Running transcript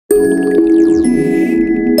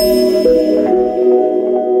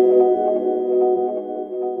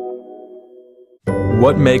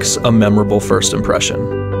What makes a memorable first impression?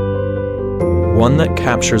 One that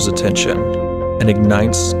captures attention and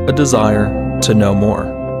ignites a desire to know more.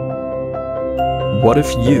 What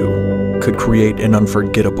if you could create an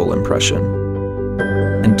unforgettable impression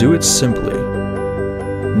and do it simply?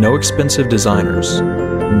 No expensive designers,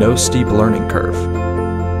 no steep learning curve.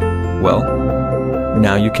 Well,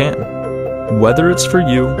 now you can. Whether it's for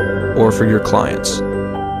you or for your clients,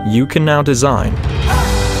 you can now design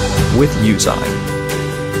with Youzign.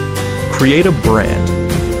 Create a brand,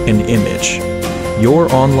 an image,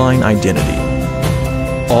 your online identity.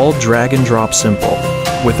 All drag and drop simple,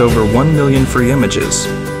 with over 1 million free images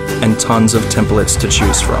and tons of templates to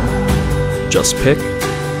choose from. Just pick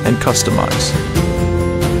and customize.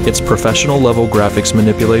 It's professional level graphics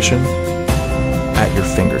manipulation at your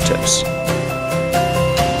fingertips.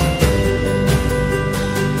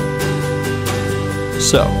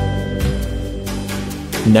 So,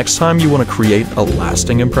 next time you want to create a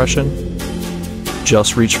lasting impression,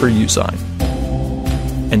 just reach for Youzign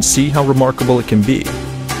and see how remarkable it can be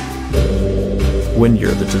when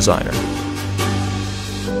you're the designer.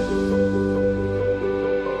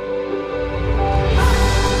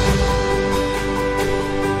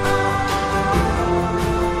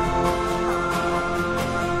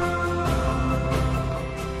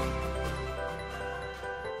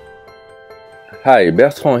 Hi,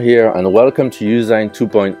 Bertrand here, and welcome to Youzign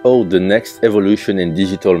 2.0, the next evolution in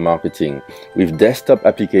digital marketing. With desktop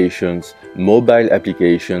applications, mobile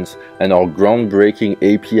applications, and our groundbreaking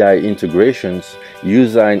API integrations,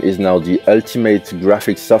 Youzign is now the ultimate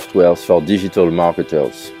graphic software for digital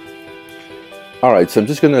marketers. Alright, so I'm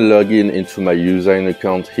just going to log in into my Youzign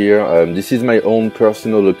account here. This is my own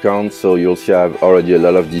personal account, so you'll see I have already a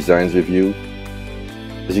lot of designs with you.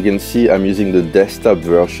 As you can see, I'm using the desktop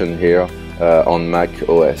version here. On Mac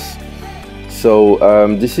OS. So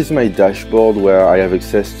this is my dashboard where I have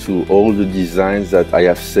access to all the designs that I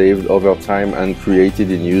have saved over time and created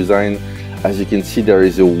in Youzign. As you can see, there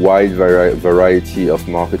is a wide variety of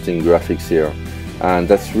marketing graphics here, and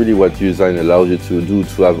that's really what Youzign allows you to do,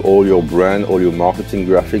 to have all your brand, all your marketing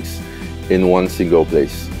graphics in one single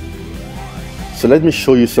place. So let me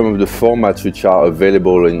show you some of the formats which are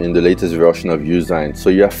available in the latest version of Youzign. So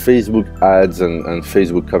you have Facebook ads and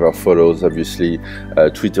Facebook cover photos, obviously,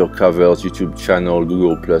 Twitter covers, YouTube channel,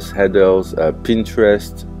 Google Plus headers,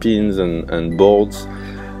 Pinterest, pins and boards.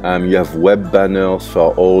 You have web banners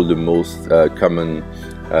for all the most common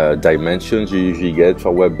dimensions you usually get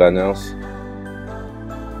for web banners.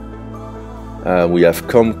 We have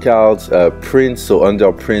comp cards, prints, so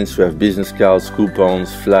under prints we have business cards,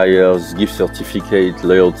 coupons, flyers, gift certificate,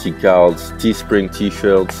 loyalty cards, Teespring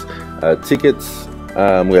t-shirts, tickets.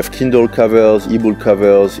 We have Kindle covers, ebook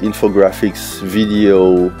covers, infographics,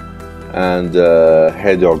 video, and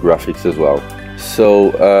header graphics as well.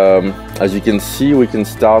 So as you can see, we can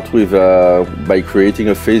start with by creating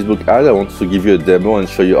a Facebook ad. I want to give you a demo and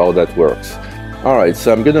show you how that works. Alright,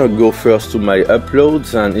 so I'm gonna go first to my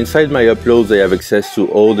uploads, and inside my uploads I have access to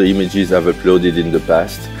all the images I've uploaded in the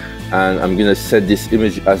past, and I'm gonna set this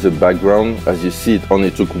image as a background. As you see, it only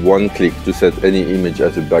took one click to set any image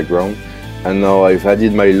as a background, and now I've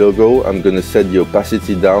added my logo. I'm gonna set the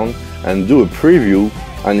opacity down and do a preview,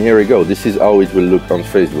 and here we go. This is how it will look on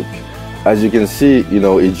Facebook. As you can see, you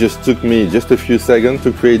know, it just took me just a few seconds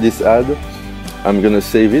to create this ad. I'm gonna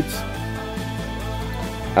save it.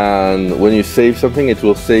 And when you save something, it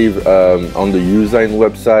will save on the Youzign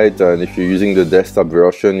website, and if you're using the desktop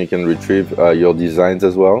version, you can retrieve your designs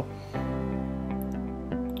as well.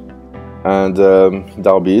 And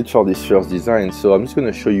that'll be it for this first design. So I'm just going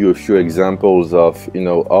to show you a few examples of, you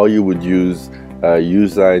know, how you would use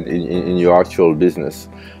Youzign in your actual business.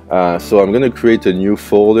 So I'm going to create a new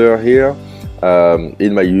folder here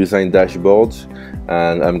in my Youzign dashboard,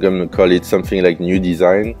 and I'm going to call it something like new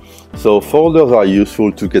design. So folders are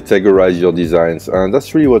useful to categorize your designs, and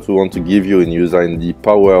that's really what we want to give you in Youzign, the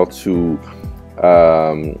power to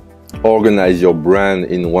organize your brand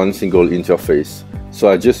in one single interface. So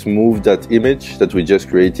I just moved that image that we just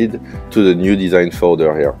created to the new design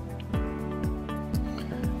folder here.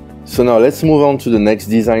 So now let's move on to the next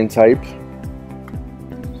design type,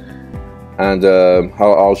 and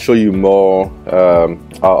I'll show you more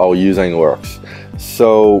how Youzign works.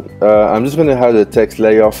 So I'm just going to add a text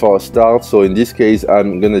layer for a start. So in this case,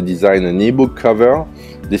 I'm going to design an ebook cover.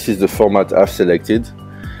 This is the format I've selected.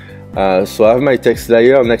 So I have my text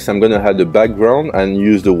layer. Next, I'm going to add a background and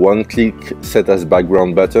use the one-click set as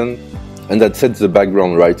background button, and that sets the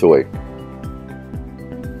background right away.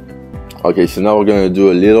 Okay, so now we're going to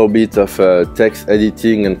do a little bit of text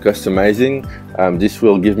editing and customizing. This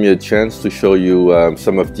will give me a chance to show you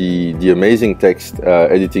some of the amazing text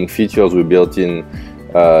editing features we built in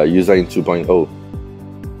Youzign 2.0.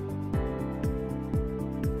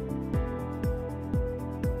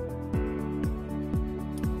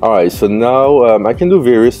 Alright, so now I can do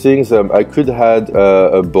various things. I could add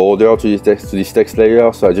a border to this text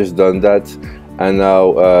layer, so I just done that, and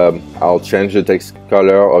now I'll change the text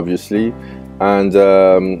color, obviously. And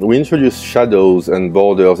we introduced shadows and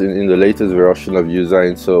borders in the latest version of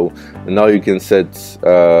Youzign, so now you can set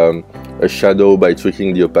a shadow by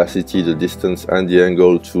tweaking the opacity, the distance, and the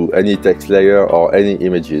angle to any text layer or any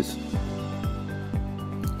images.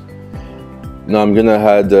 Now I'm gonna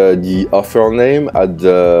add the author name at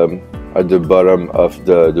the bottom of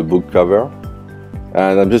the book cover,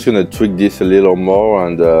 and I'm just gonna tweak this a little more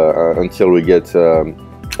and until we get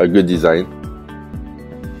a good design.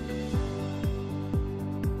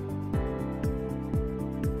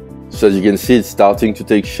 So as you can see, it's starting to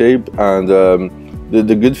take shape, and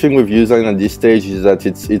the good thing with Youzign at this stage is that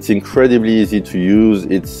it's incredibly easy to use.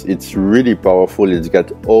 It's really powerful. It's got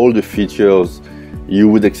all the features you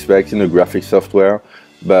would expect in a graphic software,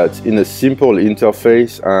 but in a simple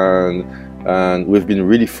interface, and we've been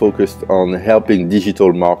really focused on helping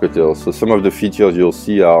digital marketers. So some of the features you'll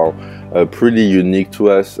see are pretty unique to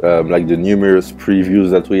us, like the numerous previews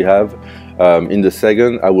that we have. In the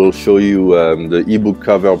second, I will show you the ebook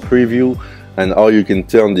cover preview and how you can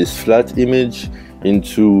turn this flat image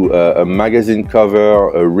into a magazine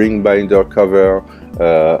cover, a ring binder cover,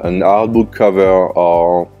 an art book cover,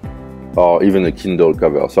 or even a Kindle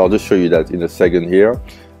cover. So I'll just show you that in a second here.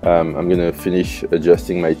 I'm gonna finish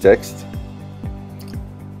adjusting my text.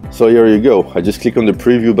 So here you go. I just click on the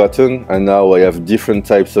preview button, and now I have different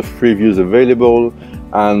types of previews available.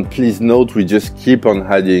 And please note, we just keep on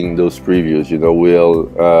adding those previews. You know,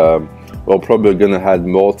 we're probably gonna add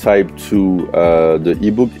more type to the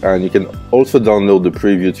ebook, and you can also download the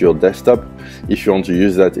preview to your desktop if you want to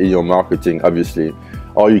use that in your marketing, obviously,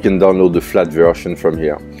 or you can download the flat version from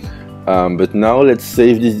here. But now let's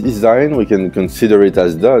save this design. We can consider it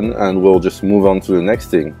as done, and we'll just move on to the next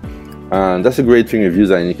thing. And that's a great thing with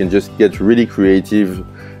Youzign. You can just get really creative,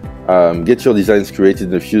 get your designs created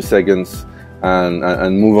in a few seconds,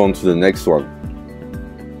 and move on to the next one.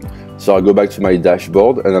 So I'll go back to my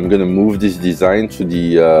dashboard, and I'm going to move this design to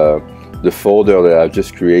the folder that I've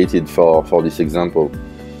just created for this example.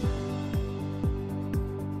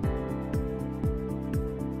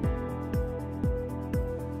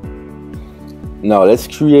 Now let's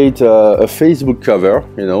create a Facebook cover,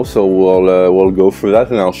 you know, so we'll go through that,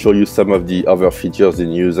 and I'll show you some of the other features in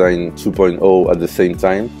Youzign 2.0 at the same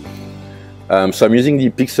time. So I'm using the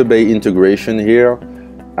Pixabay integration here,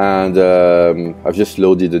 and I've just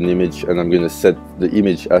loaded an image, and I'm going to set the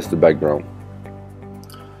image as the background.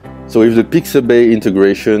 So with the Pixabay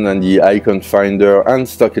integration and the icon finder and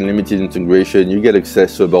stock unlimited integration, you get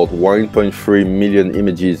access to about 1.3 million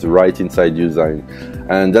images right inside Youzign.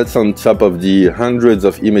 And that's on top of the hundreds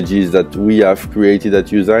of images that we have created at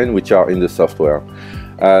Youzign, which are in the software.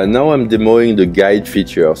 Now I'm demoing the guide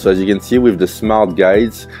feature. So as you can see with the smart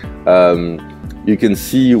guides, you can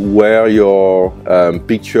see where your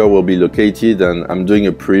picture will be located, and I'm doing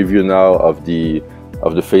a preview now of the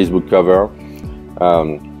Facebook cover.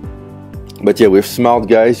 But yeah, with smart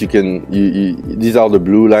guides, these are the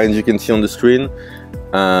blue lines you can see on the screen,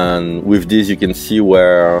 and with these you can see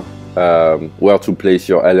where to place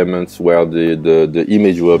your elements, where the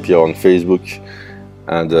image will appear on Facebook,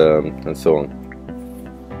 and so on.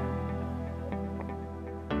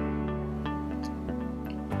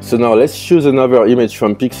 So now let's choose another image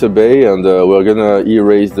from Pixabay, and we're gonna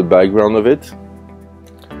erase the background of it.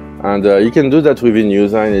 And you can do that within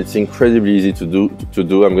Youzign. It's incredibly easy to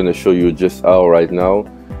do. I'm gonna show you just how right now.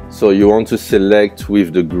 So you want to select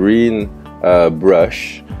with the green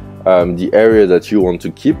brush the area that you want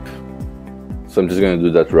to keep. So I'm just gonna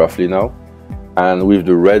do that roughly now. And with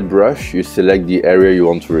the red brush, you select the area you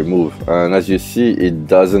want to remove. And as you see, it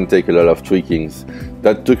doesn't take a lot of tweakings.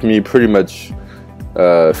 That took me pretty much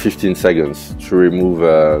 15 seconds to remove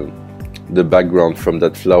the background from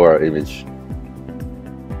that flower image.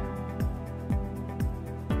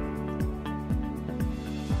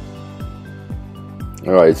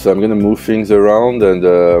 Alright, so I'm going to move things around, and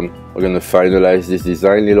we're going to finalize this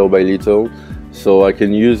design little by little. So I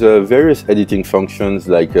can use various editing functions,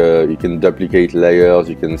 like you can duplicate layers,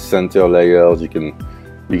 you can center layers, you can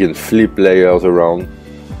flip layers around.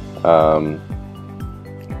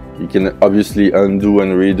 You can obviously undo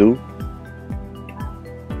and redo.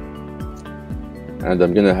 and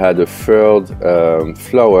I'm gonna add a third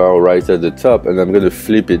flower right at the top, and I'm gonna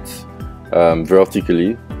flip it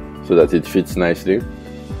vertically so that it fits nicely.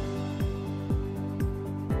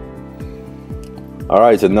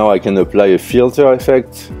 Alright, and now I can apply a filter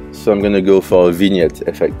effect, so I'm gonna go for a vignette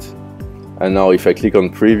effect. And now if I click on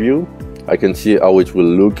preview, I can see how it will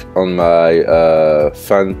look on my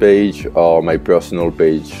fan page or my personal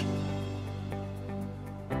page.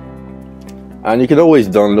 And you can always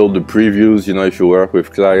download the previews, you know, if you work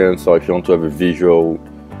with clients or if you want to have a visual,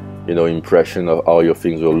 you know, impression of how your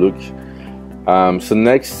things will look. So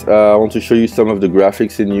next, I want to show you some of the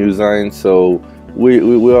graphics in Youzign. So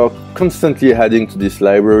we are constantly adding to this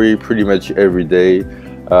library pretty much every day.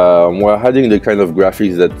 We're adding the kind of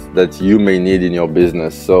graphics that you may need in your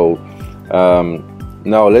business. So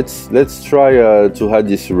now let's try to add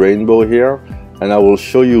this rainbow here, and I will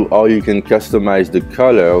show you how you can customize the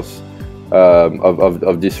colors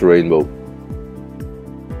of this rainbow.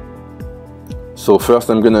 So first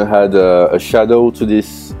I'm gonna add a shadow to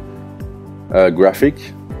this graphic,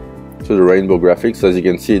 to the rainbow graphic. So as you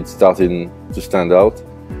can see, it's starting to stand out,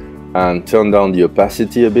 and turn down the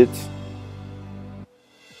opacity a bit.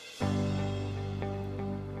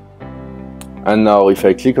 And now if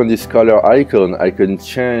I click on this color icon, I can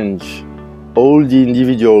change all the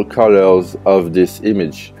individual colors of this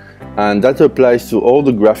image, and that applies to all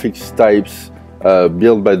the graphics types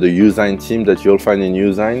built by the Youzign team that you'll find in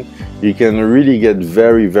Youzign. You can really get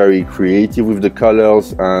very, very creative with the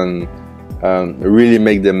colors and really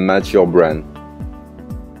make them match your brand.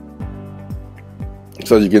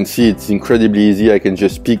 So as you can see, it's incredibly easy. I can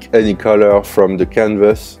just pick any color from the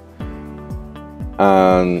canvas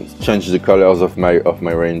and change the colors of my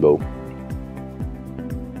rainbow.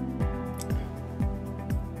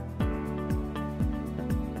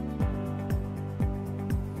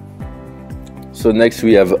 So next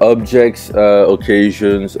we have objects,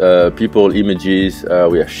 occasions, people, images,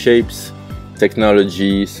 we have shapes,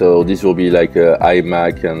 technology. So this will be like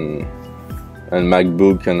iMac and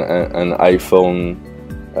MacBook and iPhone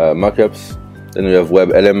mockups. Then we have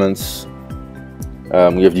web elements.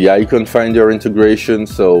 We have the icon finder integration.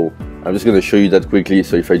 So I'm just going to show you that quickly.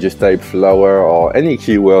 So if I just type flower or any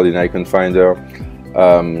keyword in icon finder,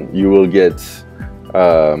 you will get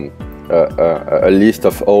a list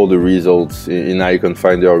of all the results in icon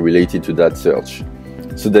finder related to that search.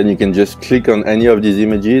 So then you can just click on any of these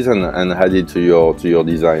images and add it to your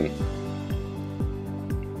design.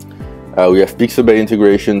 We have Pixabay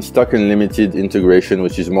integration, stock and limited integration,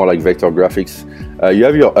 which is more like vector graphics. You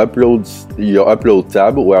have your upload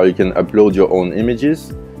tab where you can upload your own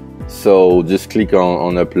images. So just click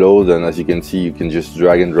on upload, and as you can see, you can just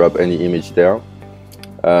drag and drop any image there.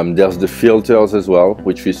 There's the filters as well,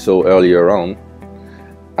 which we saw earlier on.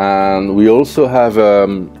 And we also have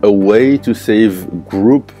a way to save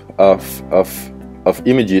group of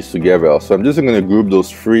images together. So I'm just going to group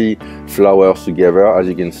those 3 flowers together, as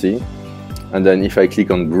you can see. And then if I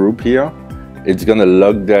click on group here, it's going to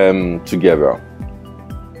log them together.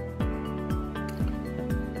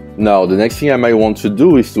 Now, the next thing I might want to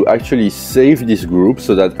do is to actually save this group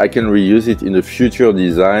so that I can reuse it in a future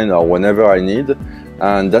design or whenever I need.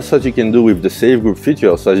 And that's what you can do with the save group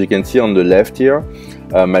feature. So as you can see on the left here,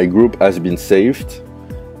 my group has been saved.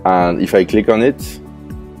 And if I click on it,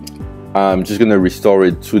 I'm just going to restore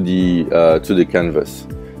it to the canvas.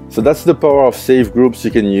 So that's the power of save groups.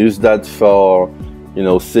 You can use that for, you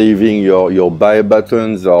know, saving your buy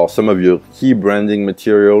buttons or some of your key branding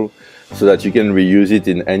material, so that you can reuse it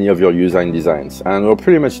in any of your Youzign designs. And we're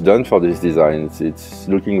pretty much done for this design. It's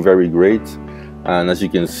looking very great. And as you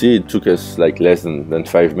can see, it took us like less than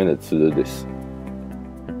 5 minutes to do this.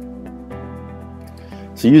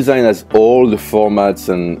 So Youzign has all the formats,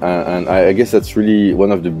 and I guess that's really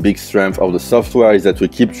one of the big strengths of the software, is that we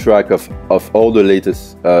keep track of all the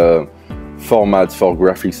latest formats for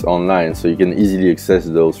graphics online, so you can easily access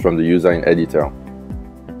those from the Youzign editor.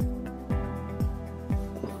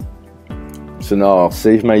 So now I'll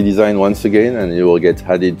save my design once again, and it will get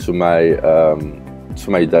added to my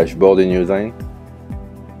dashboard in Youzign.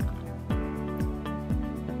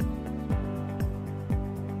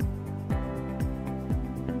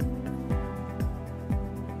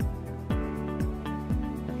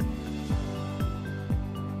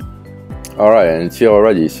 Alright, and it's here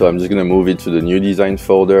already, so I'm just going to move it to the new design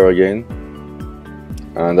folder again.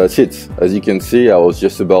 And that's it. As you can see, I was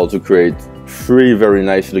just about to create 3 very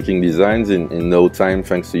nice looking designs in no time,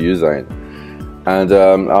 thanks to Youzign. And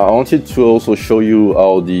I wanted to also show you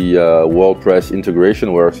how the WordPress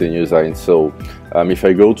integration works in Youzign. So if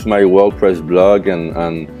I go to my WordPress blog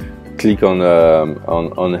and click on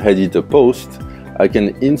edit a post, I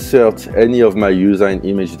can insert any of my Youzign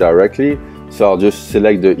image directly. So I'll just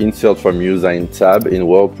select the Insert from Youzign tab in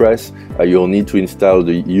WordPress. You'll need to install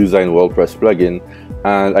the Youzign WordPress plugin,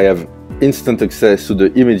 and I have instant access to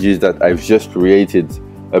the images that I've just created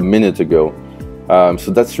a minute ago.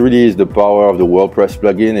 So that's really is the power of the WordPress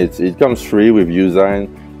plugin. It comes free with Youzign,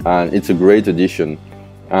 and it's a great addition.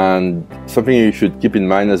 And something you should keep in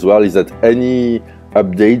mind as well is that any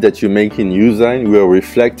update that you make in Youzign will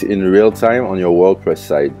reflect in real time on your WordPress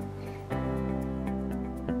site.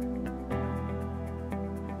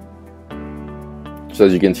 So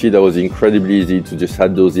as you can see, that was incredibly easy to just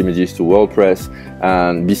add those images to WordPress.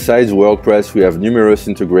 And besides WordPress, we have numerous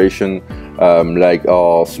integration, like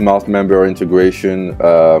our smart member integration,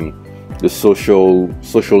 the social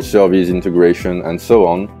service integration, and so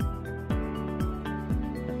on.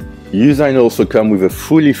 Youzign also comes with a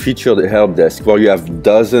fully featured help desk where you have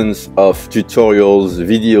dozens of tutorials,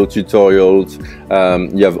 video tutorials.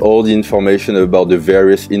 You have all the information about the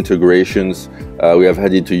various integrations we have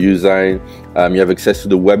added to Youzign. You have access to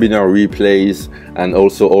the webinar replays and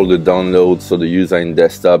also all the downloads, so the Youzign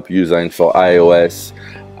desktop, Youzign for iOS,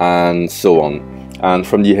 and so on. And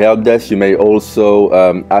from the help desk, you may also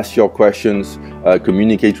ask your questions,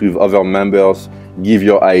 communicate with other members, give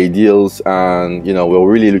your ideas, and we're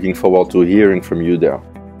really looking forward to hearing from you there.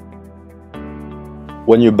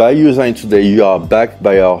 When you buy Youzign today, you are backed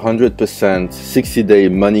by our 100% 60-day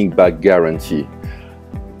money-back guarantee.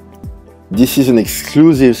 This is an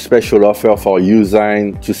exclusive special offer for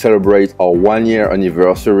Youzign to celebrate our 1-year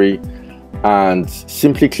anniversary, and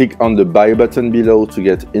simply click on the buy button below to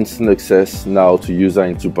get instant access now to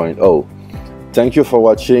Youzign 2.0. Thank you for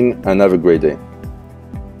watching and have a great day.